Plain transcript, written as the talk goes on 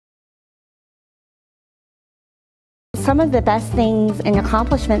some of the best things and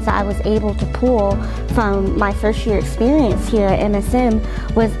accomplishments that I was able to pull from my first year experience here at MSM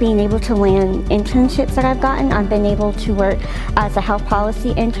was being able to land internships that I've gotten. I've been able to work as a health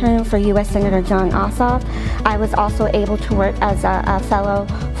policy intern for U.S. Senator John Ossoff. I was also able to work as a fellow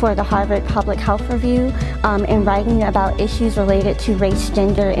for the Harvard Public Health Review in writing about issues related to race,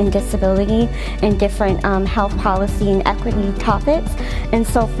 gender, and disability and different health policy and equity topics. And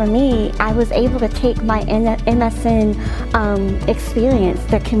so for me, I was able to take my MSN experience,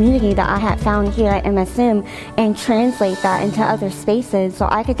 the community that I had found here at MSM, and translate that into other spaces. So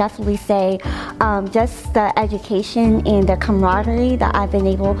I could definitely say just the education and the camaraderie that I've been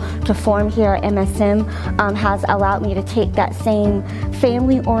able to form here at MSM has allowed me to take that same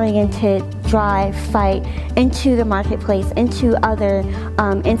family-oriented drive, fight into the marketplace, into other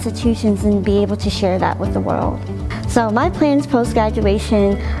institutions, and be able to share that with the world. So my plans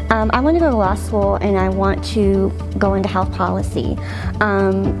post-graduation, I want to go to law school and I want to go into health policy.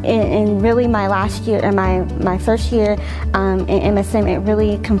 And really my last year, or my first year in MSM, it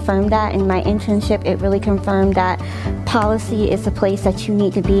really confirmed that. In my internship, it really confirmed that policy is the place that you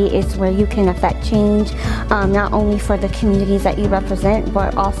need to be. It's where you can affect change, not only for the communities that you represent,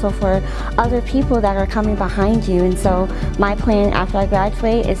 but also for other people that are coming behind you. And so my plan after I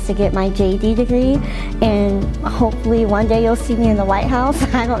graduate is to get my JD degree, and hopefully one day you'll see me in the White House.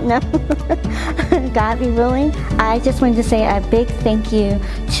 I don't know. God be willing. I just wanted to say a big thank you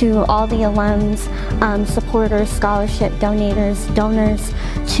to all the alums, supporters, scholarship donors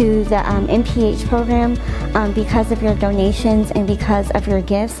to the MPH program. Because of your donations and because of your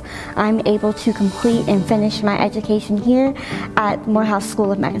gifts, I'm able to complete and finish my education here at Morehouse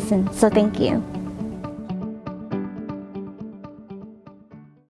School of Medicine. So thank you.